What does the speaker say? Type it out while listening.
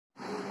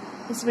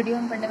इस वीडियो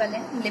में पढ़ने वाले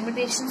हैं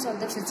limitations of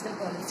the fiscal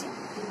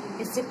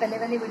policy. इससे पहले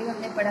वाली वीडियो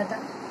हमने पढ़ा था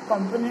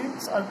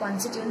कंपोनेंट्स और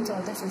constituents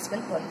of the fiscal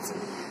policy,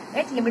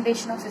 right.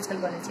 Limitation of fiscal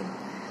policy,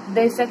 the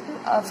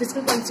effect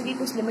fiscal policy की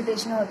कुछ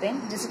लिमिटेशन होते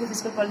हैं। जैसे कि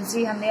फिस्कल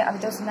पॉलिसी हमने अभी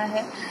तक सुना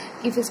है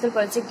कि फिस्कल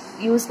पॉलिसी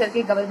यूज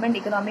करके गवर्नमेंट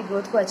इकोनॉमिक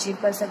ग्रोथ को अचीव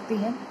कर सकती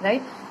है,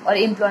 राइट, और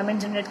एम्प्लॉयमेंट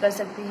जनरेट कर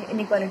सकती है,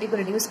 इनइक्वालिटी को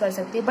रिड्यूस कर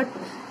सकती है। बट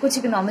कुछ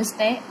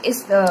इकोनॉमिस्ट ने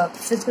इस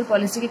फिस्कल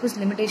पॉलिसी की कुछ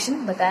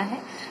लिमिटेशन बताया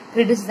है,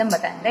 क्रिटिसिज्म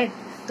बताया है,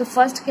 राइट। तो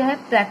फर्स्ट क्या है,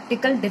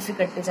 प्रैक्टिकल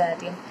डिफिकल्टीज आ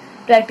जाती है।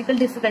 प्रैक्टिकल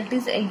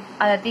डिफिकल्टीज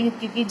आ जाती है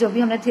क्योंकि जो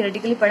भी हमने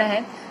थियोरेटिकली पढ़ा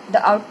है, the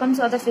outcomes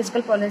of the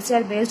fiscal policy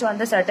are based on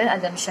the certain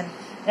assumption,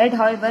 right?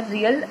 However,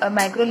 real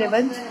micro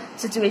level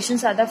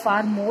situations are the far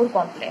more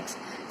complex.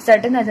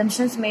 Certain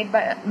assumptions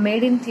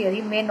made in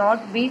theory may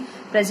not be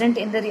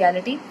present in the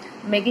reality,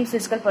 making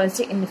fiscal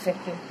policy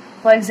ineffective.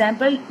 For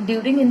example,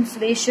 during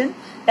inflation,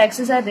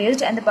 taxes are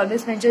raised and the public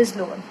expenditure is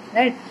lower,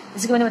 right?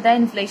 जैसे कि मैंने बताया,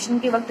 inflation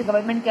के वक्त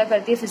government क्या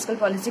करती है, fiscal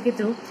policy के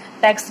थ्रू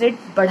टैक्स रेट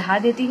बढ़ा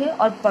देती है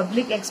और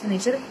पब्लिक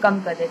एक्सपेंडिचर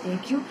कम कर देती है।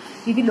 क्यों?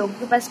 क्योंकि लोगों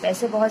के पास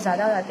पैसे बहुत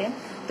ज़्यादा हो जाते हैं,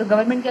 तो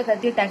गवर्नमेंट क्या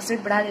करती है, टैक्स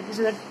रेट बढ़ा देती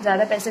है, सो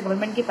ज़्यादा पैसे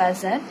गवर्नमेंट के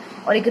पास आए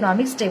और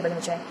इकोनॉमिक स्टेबल हो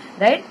जाए,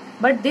 right.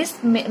 But this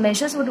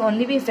measures would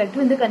only be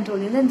effective in the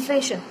controlling the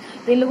inflation.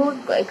 तो इन लोगों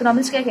को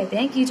इकोनॉमिक्स क्या कहते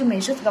हैं कि जो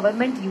मेजर्स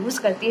गवर्नमेंट यूज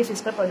करती है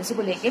फिस्कल पॉलिसी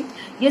को लेके,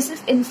 ये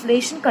सिर्फ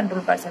इन्फ्लेशन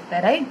कंट्रोल कर सकता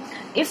है,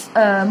 right. If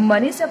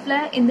money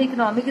supply in the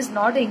economic is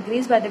not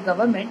increase by the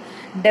government,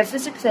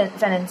 deficit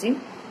financing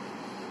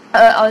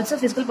also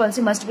fiscal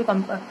policy must be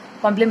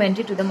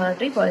complementary to the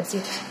monetary policy।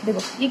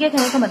 देखो ये क्या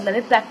कहने का मतलब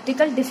है,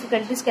 प्रैक्टिकल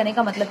डिफिकल्टीज कहने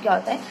का मतलब क्या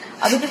होता है।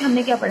 अभी तक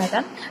हमने क्या पढ़ा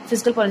था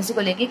फिस्कल पॉलिसी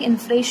को लेके कि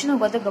इन्फ्लेशन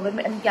होगा तो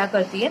गवर्नमेंट क्या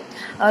करती है,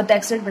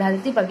 टैक्स रेट बढ़ा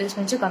देती है, पब्लिक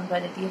एक्सपेंडिचर कम कर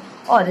देती है।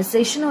 और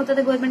रिसेशन होता है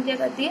तो गवर्नमेंट क्या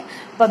करती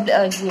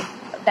है,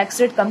 टैक्स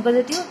रेट कम कर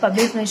देती है और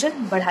पब्लिक एक्सपेंडिचर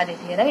बढ़ा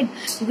देती है, राइट।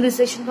 क्योंकि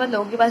रिसेशन के बाद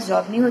लोगों के पास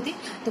जॉब नहीं होती,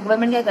 तो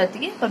गवर्नमेंट क्या करती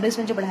है, पब्लिक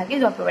एक्सपेंडिचर बढ़ा के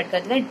जॉब प्रोवाइड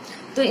करती है,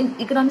 राइट। तो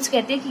इकोनॉमिक्स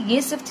कहते हैं कि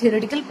ये सिर्फ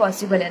थियोरेटिकल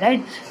पॉसिबल है,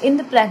 राइट। इन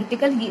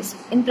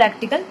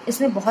प्रैक्टिकल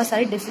इसमें बहुत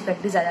सारी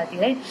डिफिकल्टीज आ जाती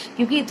है, राइट।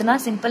 क्योंकि इतना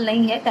सिंपल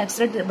नहीं है टैक्स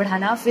रेट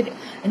बढ़ाना, फिर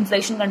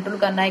इन्फ्लेशन कंट्रोल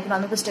करना,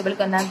 इकोनॉमी को स्टेबल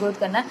करना, ग्रोथ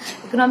करना।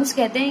 इकोनॉमिक्स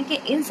कहते हैं कि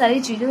इन सारी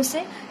चीज़ों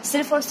से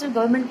सिर्फ और सिर्फ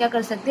गवर्नमेंट क्या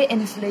कर सकती है,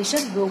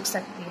 इन्फ्लेशन रोक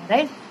सकती है,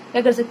 राइट।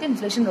 क्या कर सकती है,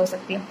 इन्फ्लेशन रोक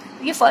सकती है।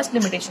 तो ये फर्स्ट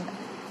लिमिटेशन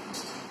है।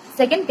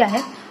 सेकेंड क्या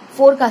है,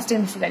 फोरकास्टिंग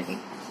डिफिकल्टी।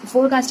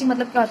 फोरकास्टिंग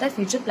मतलब क्या होता है,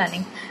 फ्यूचर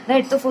प्लानिंग,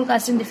 राइट। तो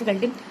फोरकास्टिंग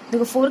डिफिकल्टी,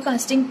 देखो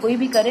फोरकास्टिंग कोई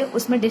भी करे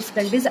उसमें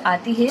डिफिकल्टीज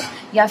आती है,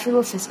 या फिर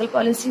वो फिस्कल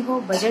पॉलिसी हो,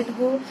 बजट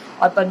हो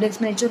और पब्लिक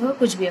एक्सपेंडिचर हो,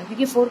 कुछ भी हो।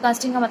 क्योंकि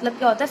फोरकास्टिंग का मतलब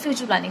क्या होता है,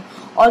 फ्यूचर प्लानिंग,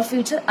 और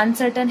फ्यूचर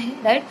अनसर्टन है,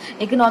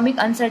 राइट। इकोनॉमिक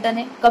अनसर्टन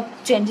है, कब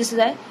चेंजेस हो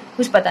जाए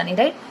कुछ पता नहीं,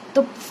 राइट।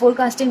 तो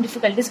फोरकास्टिंग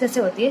डिफिकल्टीज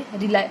कैसे होती है,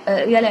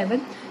 reliable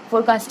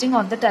forecasting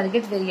of the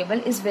target variable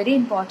is very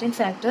important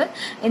factor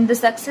in the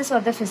success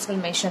of the fiscal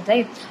measure,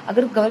 right।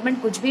 अगर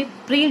गवर्नमेंट कुछ भी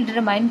प्री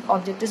डिटरमाइंड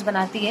ऑब्जेक्टिव्स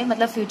बनाती है,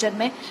 मतलब फ्यूचर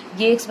में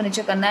ये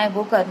एक्सपेंडिचर करना है,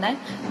 वो करना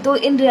है, तो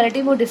इन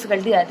रियलिटी वो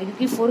डिफिकल्टी आती है,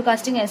 क्योंकि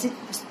फोरकास्टिंग ऐसी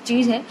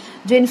चीज है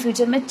जो इन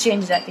फ्यूचर में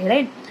चेंज जाती है,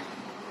 right.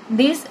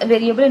 These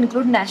variable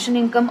include national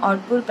income,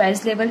 output,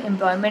 price level,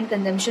 employment,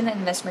 consumption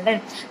and investment,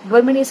 right।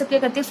 Government ये सब क्या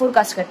करती है,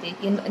 फोरकास्ट करती है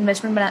कि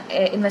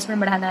इन्वेस्टमेंट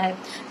बढ़ाना है,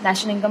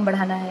 नेशनल इनकम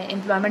बढ़ाना है,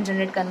 एम्प्लॉयमेंट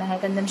जनरेट करना है,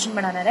 कंजम्पशन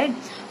बढ़ाना है, right.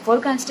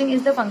 Forecasting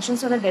is the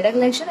functions of the data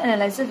collection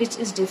analysis which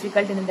is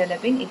difficult in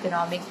developing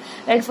economic,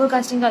 right.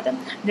 Forecasting का होता है,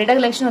 डेटा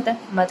कलेक्शन होता है,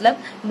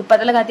 मतलब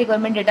पता लगाती है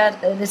गवर्नमेंट, डेटा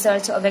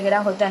रिसर्च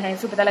वगैरह होता है,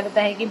 फिर पता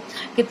लगता है कि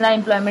कितना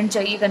एम्प्लॉयमेंट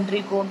चाहिए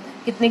कंट्री को,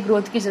 कितनी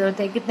ग्रोथ की जरूरत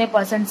है, कितने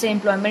परसेंट से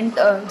एम्प्लॉयमेंट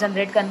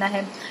जनरेट करना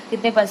है,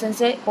 कितने परसेंट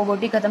से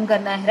पॉवर्टी खत्म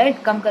करना है,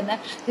 राइट, कम करना है।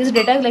 जैसे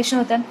डेटा कलेक्शन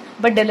होता है,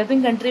 बट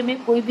डेवलपिंग कंट्री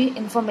में कोई भी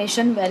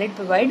इंफॉर्मेशन वैलिड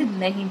प्रोवाइड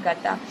नहीं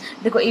करता।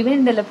 देखो even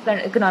in developed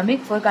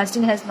economic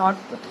forecasting has not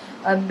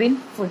been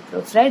full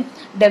proof, right.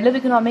 Develop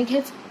economic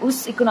है,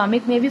 उस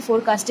इकोनॉमिक में भी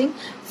फोरकास्टिंग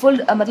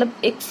फुल मतलब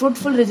एक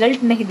फ्रूटफुल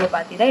रिजल्ट नहीं दे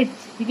पाती, राइट,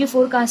 क्योंकि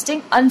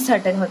फोरकास्टिंग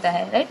अनसर्टेन होता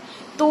है, राइट।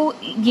 तो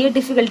ये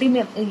डिफिकल्टी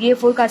में, ये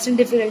फोरकास्टिंग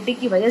डिफिकल्टी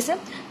की वजह से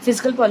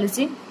फिस्कल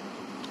पॉलिसी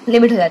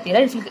लिमिट हो जाती है,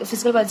 राइट।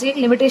 फिस्कल पॉलिसी एक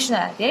लिमिटेशन आ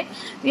जाती है।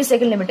 तो ये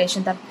सेकंड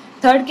लिमिटेशन था।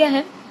 थर्ड क्या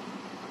है,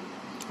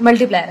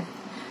 मल्टीप्लायर।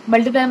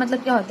 मल्टीप्लायर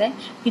मतलब क्या होता है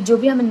कि जो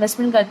भी हम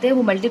इन्वेस्टमेंट करते हैं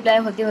वो मल्टीप्लाई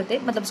होते होते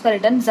मतलब उसका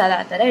रिटर्न ज़्यादा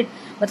आता है, राइट।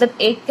 मतलब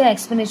एक का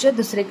एक्सपेंडिचर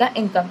दूसरे का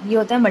इनकम, ये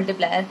होता है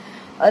multiplier.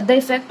 The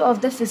effect of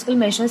the fiscal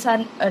measures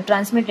are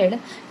transmitted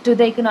to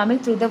the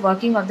economic through the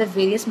working of the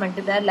various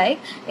multiplier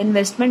like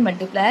investment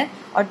multiplier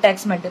और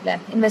टैक्स मल्टीप्लायर।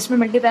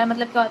 इन्वेस्टमेंट मल्टीप्लायर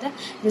मतलब क्या होता है,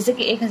 जैसे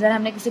कि 1000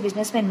 हमने किसी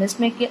बिजनेस में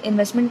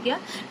इन्वेस्टमेंट किया,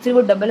 फिर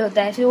वो डबल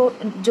होता है, फिर वो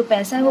जो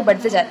पैसा है वो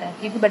बढ़ते जाता है,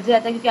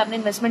 क्योंकि आपने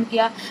इन्वेस्टमेंट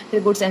किया,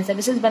 फिर गुड्स एंड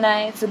सर्विसेज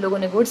बनाए, फिर लोगों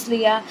ने गुड्स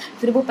लिया,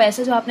 फिर वो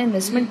पैसा जो आपने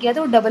इन्वेस्टमेंट किया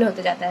था वो डबल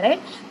होते जाता है, राइट।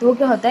 तो वो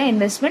क्या होता है,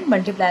 इन्वेस्टमेंट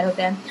मल्टीप्लायर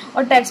होता है।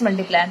 और tax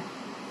multiplier,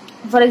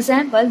 for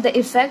example, the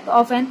effect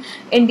of an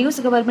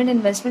induced government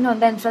investment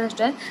on the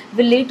infrastructure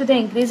will lead to the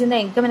increase in the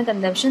income and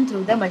consumption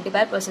through the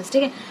multiplier process,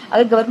 ठीक है।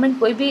 अगर गवर्नमेंट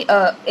कोई भी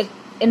एक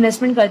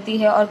investment करती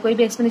है और कोई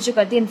भी एक्सपेंडिचर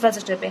करती है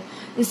इंफ्रास्ट्रक्चर पे,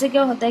 इससे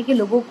क्या होता है कि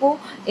लोगों को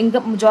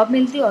इनकम, जॉब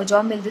मिलती है और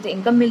जॉब मिलती है तो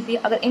इनकम मिलती है,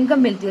 अगर इनकम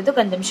मिलती है तो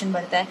कंजम्पशन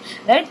बढ़ता है,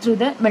 right, through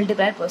the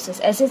multiplier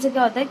process. ऐसे ऐसे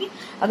क्या होता है कि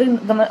अगर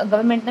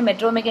गवर्नमेंट ने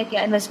मेट्रो में क्या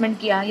किया, इन्वेस्टमेंट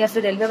किया, या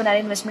फिर रेलवे बना रही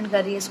है इन्वेस्टमेंट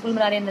कर रही है, स्कूल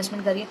बना रही है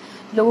इन्वेस्टमेंट कर रही है,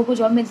 लोगों को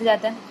जॉब मिलते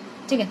जाता है,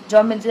 ठीक है,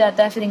 जॉब मिलते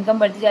जाता है, फिर इनकम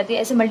बढ़ती जाती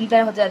है, ऐसे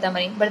मल्टीप्लाई होता जाता है,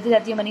 मनी बढ़ती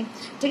जाती है मनी,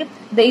 ठीक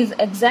है। The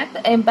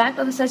exact impact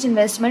of such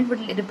investment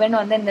would depend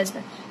on the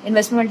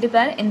investment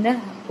multiplier in the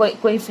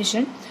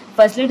coefficient.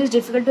 Firstly, it is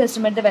difficult to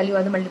estimate the value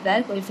of the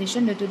multiplier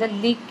coefficient due to the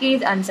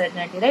leakage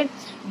uncertainty, right?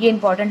 ये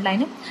important line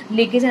है,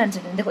 leakage and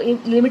uncertainty. देखो ये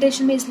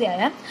limitation में इसलिए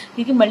आया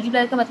क्योंकि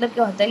multiplier का मतलब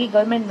क्या होता है कि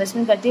गवर्नमेंट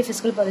इन्वेस्टमेंट करती है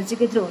फिस्कल पॉलिसी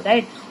के थ्रू,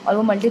 राइट, और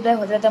वो मल्टीप्लायर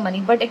हो जाता है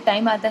मनी, बट एक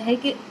टाइम आता है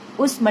कि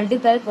उस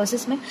मल्टीप्लायर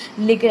प्रोसेस में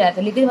लीकेज आता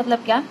है। लीकेज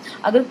मतलब क्या,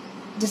 अगर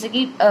जैसे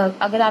कि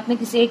अगर आपने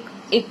किसी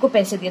एक को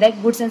पैसे दिए,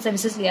 राइट, गुड्स एंड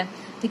सर्विसेज लिया,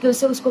 ठीक है,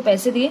 उससे उसको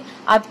पैसे दिए,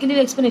 आपके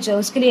लिए एक्सपेंडिचर,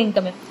 उसके लिए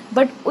इनकम है,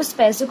 बट उस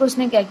पैसे को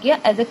उसने क्या किया,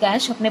 एज अ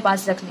कैश अपने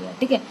पास रख लिया,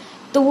 ठीक है,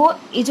 तो वो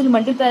ये जो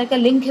मल्टीप्लायर का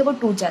लिंक है वो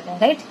टूट जाता है,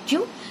 राइट।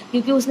 क्यों?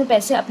 क्योंकि उसने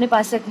पैसे अपने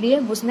पास रख लिए,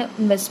 उसने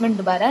इन्वेस्टमेंट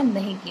दोबारा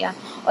नहीं किया।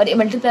 और ये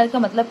मल्टीप्लायर का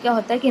मतलब क्या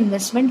होता है कि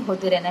इन्वेस्टमेंट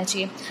होते रहना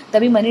चाहिए,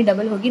 तभी मनी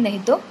डबल होगी, नहीं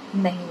तो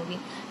नहीं होगी,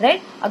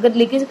 राइट। अगर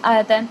लीकेज आ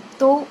जाता है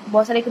तो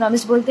बहुत सारे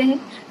इकोनॉमिस्ट बोलते हैं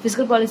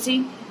फिस्कल पॉलिसी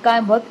का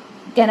बहुत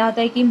कहना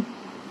होता है कि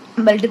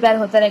मल्टीप्लायर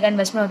होता रहेगा,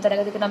 इन्वेस्टमेंट होता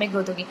रहेगा तो इकोनॉमिक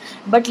ग्रोथ होगी,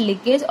 बट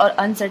लीकेज और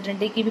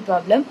अनसर्टेनिटी की भी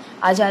प्रॉब्लम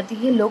आ जाती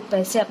है। लोग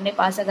पैसे अपने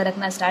पास अगर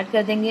रखना स्टार्ट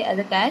कर देंगे एज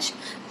अ कैश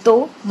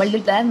तो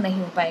मल्टीप्लायर नहीं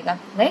हो पाएगा,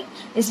 राइट,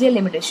 इसलिए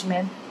लिमिटेशन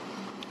है।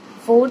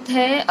 फोर्थ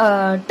है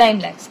टाइम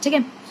लैग्स, ठीक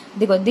है।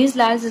 देखो this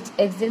lags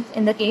exist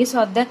in the case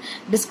of the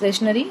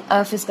discretionary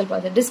fiscal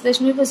policy.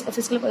 Discretionary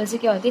fiscal policy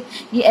क्या होती है,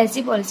 ये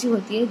ऐसी पॉलिसी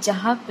होती है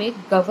जहाँ पे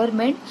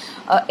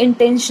government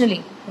intentionally,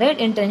 right,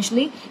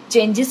 intentionally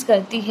changes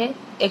करती है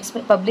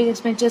पब्लिक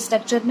एक्सपेंडिचर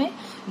स्ट्रक्चर में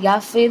या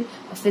फिर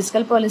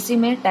फिस्कल पॉलिसी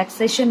में,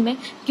 टैक्सेशन में।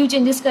 क्यों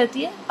चेंजेस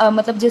करती है,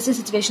 मतलब जैसे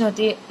सिचुएशन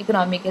होती है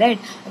इकोनॉमी की, राइट,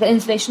 अगर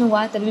इन्फ्लेशन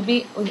हुआ तभी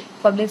भी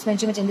पब्लिक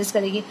एक्सपेंडिचर में चेंजेस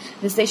करेगी,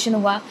 रिसेशन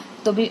हुआ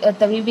तो भी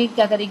तभी भी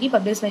क्या करेगी,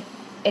 पब्लिक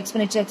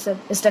एक्सपेंडिचर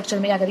स्ट्रक्चर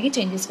में क्या करेगी,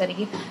 चेंजेस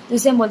करेगी। तो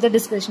इसे हम बोलते हैं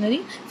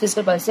डिस्क्रिशनरी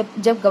फिस्कल पॉलिसी,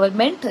 जब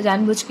गवर्नमेंट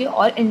जानबूझ के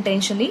और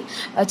इंटेंशनली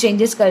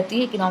चेंजेस करती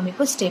है इकोनॉमी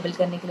को स्टेबल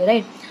करने के लिए,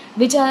 right,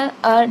 which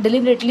are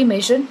deliberately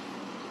measured.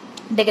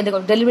 देखो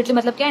डेलिबरेटली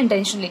मतलब क्या,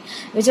 intentionally,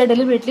 which are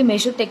deliberately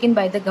major taken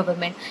by the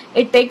government.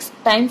 It takes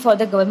time for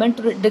the government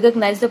to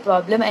recognise the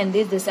problem and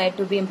they decide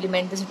to be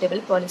implement the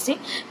suitable policy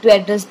to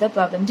address the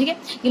problem, ठीक है।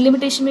 ये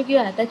limitation में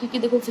क्यों आता है, क्योंकि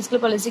देखो fiscal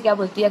policy क्या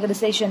बोलती है, अगर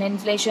रिसेशन है,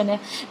 इन्फ्लेशन है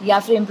या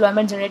फिर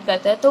एम्प्लॉयमेंट जनरेट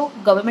करता है तो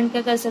गवर्नमेंट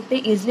क्या कर सकते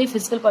हैं, इजिली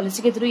फिस्कल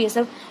पॉलिसी के थ्रू ये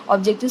सब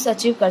ऑब्जेक्टिव्स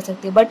अचीव कर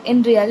सकते हैं। बट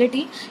इन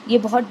रियलिटी ये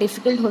बहुत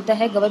डिफिकल्ट होता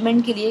है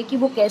गवर्नमेंट के लिए कि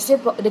वो कैसे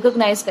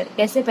रिकॉग्नाइज करे,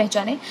 कैसे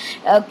पहचाने,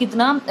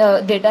 कितना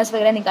डेटास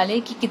वगैरह निकाले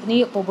कि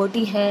कितनी पॉवर्टी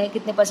है,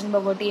 कितने परसेंट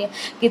पॉवर्टी है,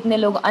 कितने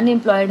लोग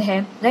अनएम्प्लॉयड है,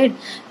 राइट।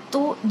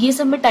 तो ये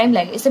सब में टाइम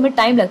लगेगा, इस समय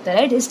टाइम लगता है,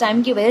 राइट। इस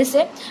टाइम की वजह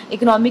से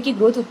इकोनॉमी की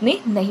ग्रोथ उतनी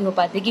नहीं हो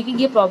पाती क्योंकि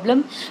ये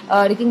प्रॉब्लम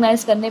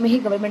रिकॉग्नाइज करने में ही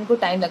गवर्नमेंट को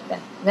टाइम लगता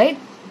है,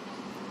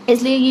 राइट।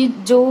 इसलिए ये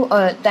जो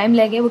टाइम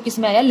लगे वो किस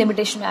में आया,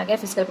 लिमिटेशन में आ गया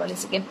फिस्कल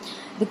पॉलिसी के।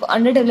 देखो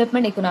under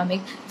development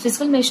economic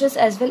fiscal measures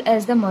as well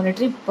as the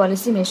monetary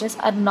policy measures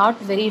are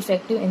not very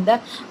effective in the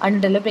under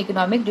developed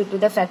economic due to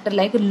the factor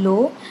like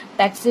low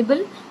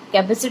taxable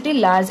capacity,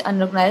 large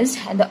unorganized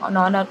and the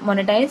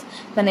non-monetized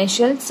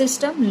financial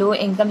system, low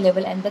income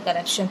level and the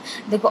corruption।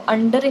 देखो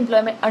under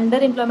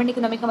employment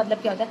economy का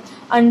मतलब क्या होता है,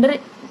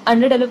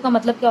 under develop का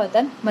मतलब क्या होता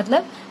है,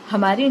 मतलब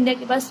हमारी इंडिया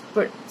के पास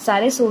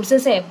सारे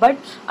सोर्सेस है बट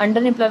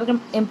अंडर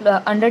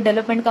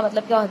डेवलपमेंट का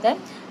मतलब क्या होता है,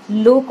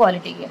 लो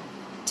क्वालिटी के,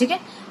 ठीक है,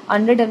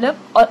 अंडर डेवलप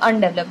और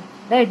अनडेवलप,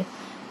 राइट।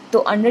 तो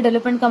अंडर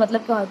डेवलपमेंट का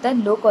मतलब क्या होता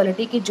है, लो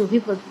क्वालिटी की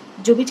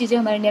जो भी चीज़ें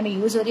हमारे इंडिया में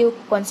यूज़ हो रही है वो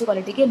कौन सी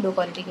क्वालिटी की है, लो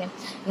क्वालिटी के।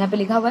 यहाँ पे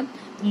लिखा हुआ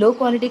है लो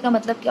क्वालिटी का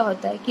मतलब क्या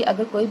होता है कि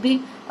अगर कोई भी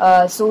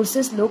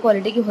सोर्सेस लो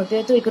क्वालिटी के होते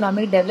हैं तो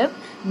इकोनॉमिक डेवलप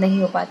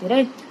नहीं हो पाती,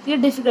 राइट। तो ये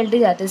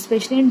डिफिकल्टीज आती है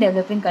स्पेशली इन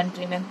डेवलपिंग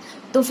कंट्री में।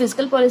 तो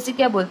फिस्कल पॉलिसी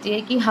क्या बोलती है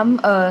कि हम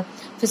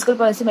फिस्कल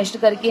पॉलिसी मेजर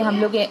करके हम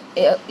लोग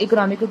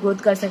इकोनॉमी को ग्रोथ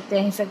कर सकते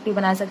हैं, इफेक्टिव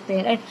बना सकते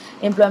हैं, राइट,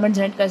 एम्प्लॉयमेंट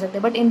जनरेट कर सकते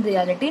हैं। बट इन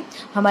रियलिटी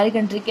हमारी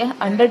कंट्री क्या है,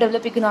 अंडर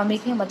डेवलप इकोनॉमी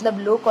है, मतलब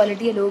लो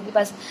क्वालिटी है, लोगों के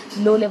पास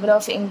लो लेवल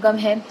ऑफ इनकम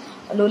है,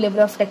 लो लेवल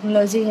ऑफ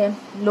टेक्नोलॉजी है,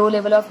 लो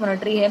लेवल ऑफ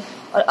मॉनेटरी है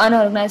और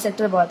अनऑर्गेनाइज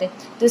सेक्टर बहुत है।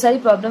 तो ये सारी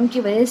प्रॉब्लम की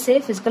वजह से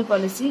फिस्कल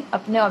पॉलिसी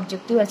अपने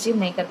ऑब्जेक्टिव अचीव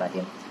नहीं कर पाती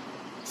है।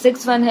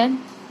 6.1 है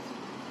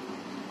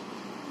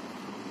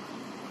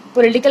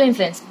political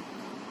influence.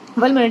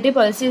 While monetary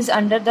policy is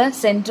under the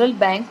central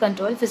bank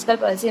control, fiscal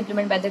policy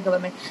implemented by the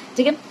government,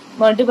 ठीक है।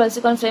 मॉनेटरी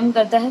पॉलिसी कौन फ्रेम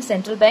करता है,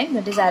 central bank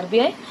that is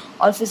RBI,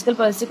 और फिस्कल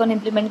पॉलिसी कौन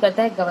इंप्लीमेंट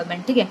करता है,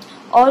 गवर्नमेंट, ठीक है।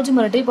 और जो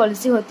मॉनेटरी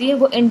पॉलिसी होती है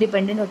वो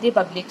इंडिपेंडेंट होती है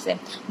पब्लिक से,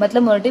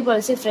 मतलब मॉनेटरी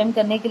पॉलिसी फ्रेम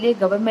करने के लिए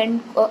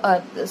गवर्नमेंट को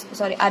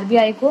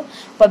आरबीआई को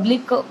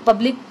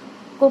पब्लिक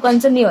को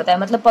कंसर्न नहीं होता है,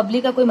 मतलब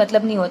पब्लिक का कोई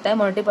मतलब नहीं होता है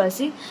मॉनेटरी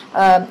पॉलिसी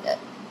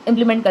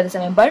इंप्लीमेंट करते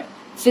समय। बट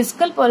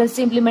फिस्कल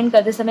पॉलिसी इंप्लीमेंट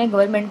करते समय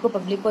गवर्नमेंट को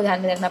पब्लिक को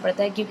ध्यान में रखना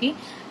पड़ता है क्योंकि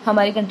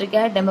हमारी कंट्री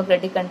क्या है,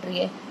 डेमोक्रेटिक कंट्री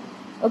है,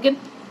 okay.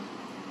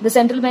 The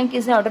central bank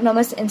is an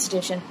autonomous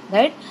institution,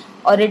 right,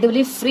 और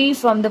relatively free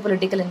from the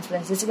political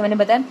influence. जैसे कि मैंने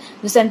बताया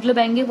जो सेंट्रल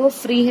बैंक है वो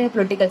फ्री है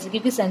पॉलिटिकल से,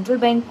 क्योंकि सेंट्रल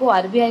बैंक को,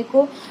 आरबीआई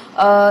को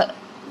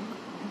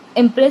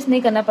इम्प्रेस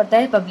नहीं करना पड़ता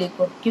है पब्लिक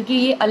को, क्योंकि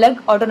ये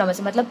अलग ऑटोनॉमस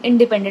है, मतलब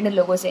इंडिपेंडेंट है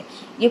लोगों से।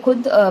 ये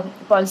खुद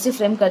पॉलिसी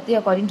फ्रेम करती है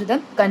अकॉर्डिंग टू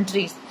द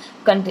कंट्री,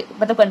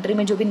 मतलब कंट्री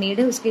में जो भी नीड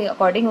है उसके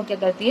अकॉर्डिंग वो क्या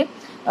करती है,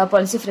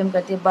 पॉलिसी फ्रेम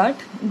करती है। But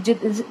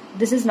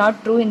this is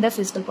not true in the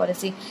fiscal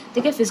policy.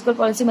 ठीक है, फिस्कल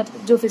पॉलिसी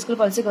मतलब जो फिस्कल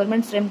पॉलिसी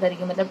गवर्नमेंट फ्रेम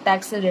करेगी, मतलब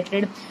टैक्स से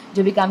रिलेटेड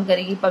जो भी काम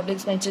करेगी, पब्लिक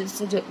एक्सपेंडिचर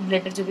से जो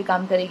रिलेटेड जो भी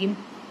काम करेगी,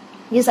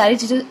 ये सारी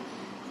चीजें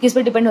किस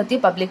पे डिपेंड होती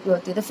है, पब्लिक पे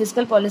होती है। तो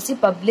फिस्कल पॉलिसी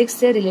पब्लिक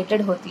से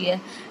रिलेटेड होती है,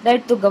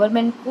 राइट। तो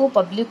गवर्नमेंट को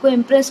पब्लिक को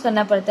इम्प्रेस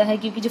करना पड़ता है,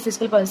 क्योंकि जो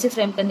फिस्कल पॉलिसी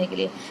फ्रेम करने के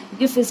लिए,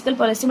 क्योंकि फिस्कल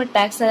पॉलिसी में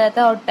टैक्स आ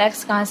जाता है, और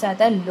टैक्स कहाँ से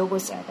आता है, लोगों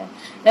से आता है,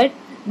 right.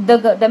 The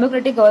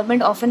democratic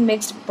government often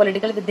mixed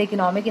political with the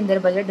economic in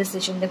their budget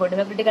decision. देखो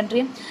डेमोक्रेटिक कंट्री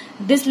है,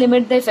 this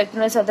limit the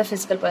effectiveness of the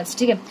fiscal policy.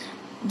 ठीक है,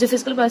 जो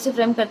फिस्कल पॉलिसी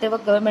फ्रेम करते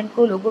वक्त गवर्नमेंट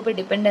को लोगों पे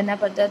डिपेंड रहना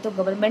पड़ता है, तो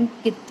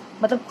गवर्नमेंट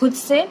मतलब खुद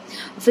से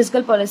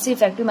फिस्कल पॉलिसी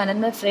इफेक्टिव मैनर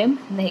में फ्रेम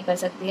नहीं कर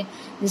सकती है,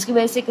 जिसकी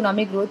वजह से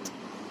इकोनॉमिक ग्रोथ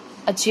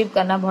अचीव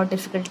करना बहुत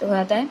डिफिकल्ट हो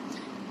जाता है।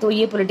 तो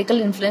ये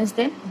पॉलिटिकल इन्फ्लुएंस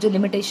थे जो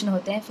लिमिटेशन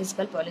होते हैं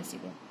फिस्कल पॉलिसी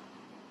पे।